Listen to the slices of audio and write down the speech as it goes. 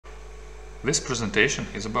This presentation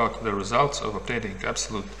is about the results of obtaining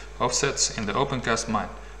absolute offsets in the Opencast mine.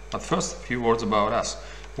 But first, a few words about us.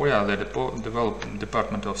 We are the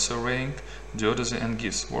Department of Surveying, Geodesy and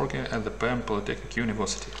GIS, working at the Perm Polytechnic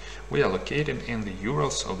University. We are located in the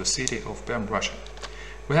Urals of the city of Perm, Russia.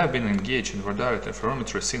 We have been engaged in radar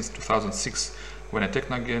interferometry since 2006, when a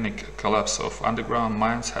technogenic collapse of underground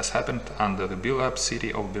mines has happened under the built-up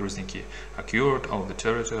city of Berezhniki, occurred on the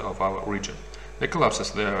territory of our region. The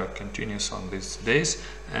collapses there continues on these days,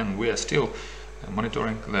 and we are still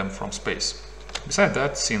monitoring them from space. Besides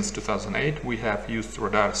that, since 2008 we have used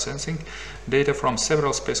radar sensing data from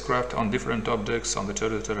several spacecraft on different objects on the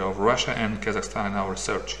territory of Russia and Kazakhstan in our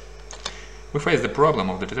research. We faced the problem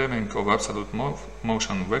of determining of absolute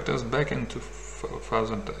motion vectors back in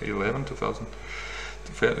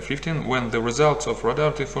 2011-2015, when the results of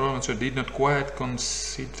radar interferometry did not quite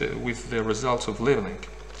coincide with the results of leveling.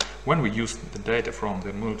 When we used the data from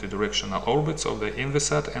the multidirectional orbits of the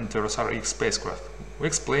Invasat and TerraSAR-X spacecraft, we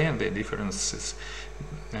explained the differences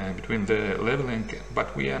between the leveling,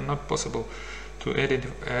 but we are not possible to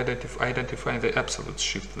identify the absolute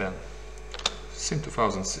shift then. Since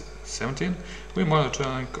 2017, we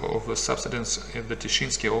monitoring of the subsidence at the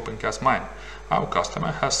Tishinsky Opencast mine. Our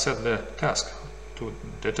customer has set the task to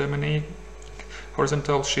determine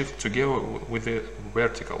horizontal shift together with the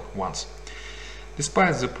vertical ones.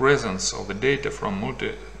 Despite the presence of the data from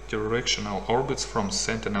multi-directional orbits from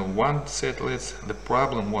Sentinel-1 satellites, the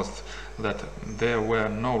problem was that there were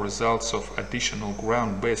no results of additional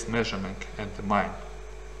ground-based measurement at the mine.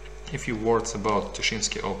 A few words about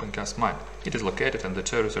Tishinsky Opencast mine. It is located in the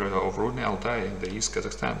territory of Rudny Altai in the East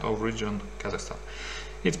Kazakhstan of region Kazakhstan.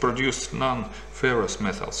 It produced non-ferrous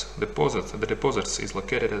metals. The deposits is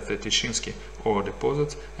located at the Tishinsky ore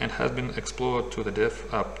deposits and has been explored to the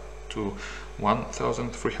depth up to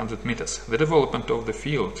 1,300 meters. The development of the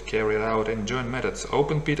field carried out in joint methods,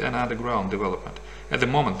 open pit and underground development. At the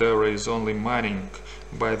moment there is only mining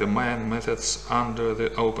by the mine methods under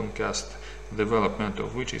the Opencast, development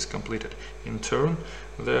of which is completed. In turn,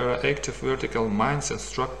 there are active vertical mines and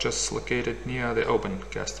structures located near the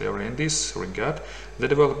Opencast area. In this regard, the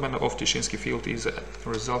development of Tishinsky field is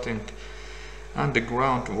resulting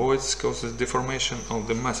underground voids causes deformation of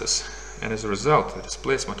the masses, and as a result, the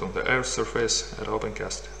displacement of the Earth's surface at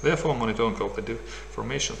Opencast. Therefore, monitoring of the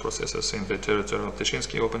deformation processes in the territory of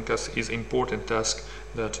Tishinsky Opencast is an important task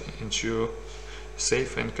that ensure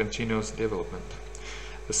safe and continuous development.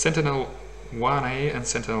 The Sentinel-1A and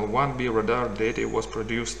Sentinel-1B radar data was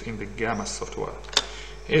produced in the Gamma software.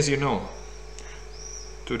 As you know,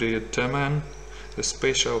 to determine the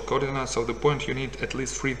spatial coordinates of the point you need at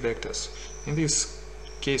least 3 vectors. In this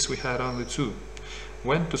case we had only 2.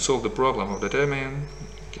 When to solve the problem of determining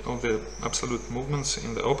of the absolute movements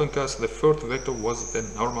in the Opencast, the third vector was the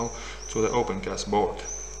normal to the Opencast board.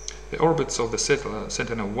 The orbits of the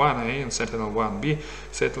Sentinel-1A and Sentinel-1B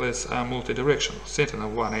satellites are multidirectional.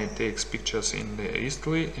 Sentinel-1A takes pictures in the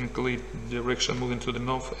easterly inclined direction moving to the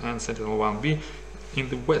north, and Sentinel-1B in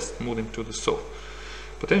the west moving to the south.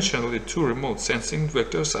 Potentially 2 remote sensing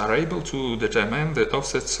vectors are able to determine the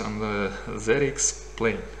offsets on the ZX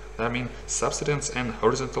plane. I mean subsidence and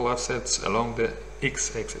horizontal offsets along the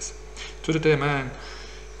x-axis. To determine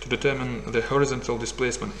the horizontal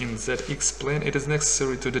displacement in ZX plane, it is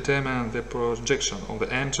necessary to determine the projection of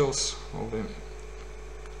the angles of the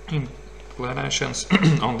inclinations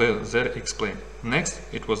on the ZX plane. Next,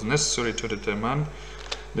 it was necessary to determine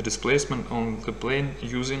the displacement on the plane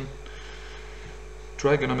using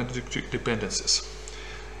trigonometric dependencies.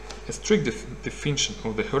 A strict definition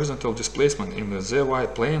of the horizontal displacement in the ZY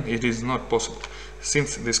plane it is not possible,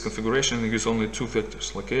 since this configuration uses only 2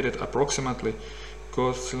 vectors located approximately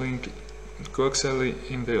coaxially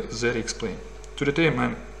in the ZX plane. To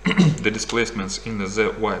determine the displacements in the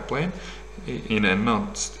ZY plane in a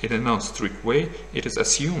non-strict way, it is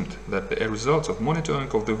assumed that the results of monitoring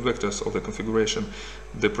of the vectors of the configuration,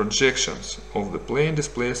 the projections of the plane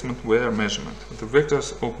displacement were measurement, the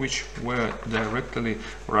vectors of which were directly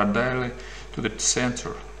radially to the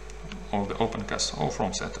center of the Opencast, or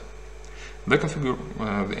from center.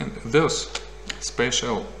 Thus,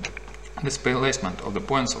 spatial displacement of the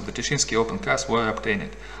points of the Tishinsky Opencast were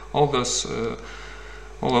obtained. All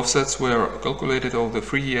offsets were calculated over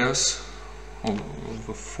 4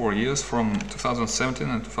 years from 2017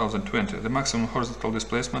 and 2020. The maximum horizontal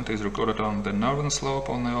displacement is recorded on the northern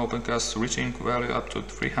slope on the Opencast, reaching value up to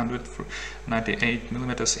 398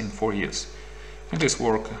 mm in 4 years. In this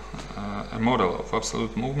work, a model of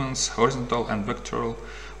absolute movements, horizontal and vectoral,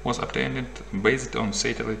 was obtained based on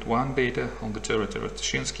Sentinel-1 data on the territory of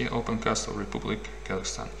Tishinsky, Opencast of Republic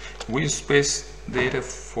Kazakhstan. We use space data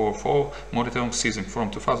for 4 monitoring seasons from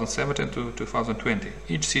 2017 to 2020.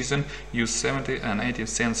 Each season used 70 and 80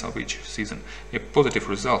 cents of each season. A positive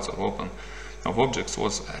result of objects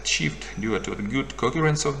was achieved due to the good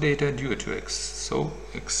coherence of data, due to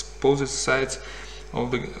exposed sites of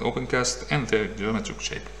the Opencast and their geometric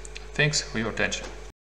shape. Thanks for your attention.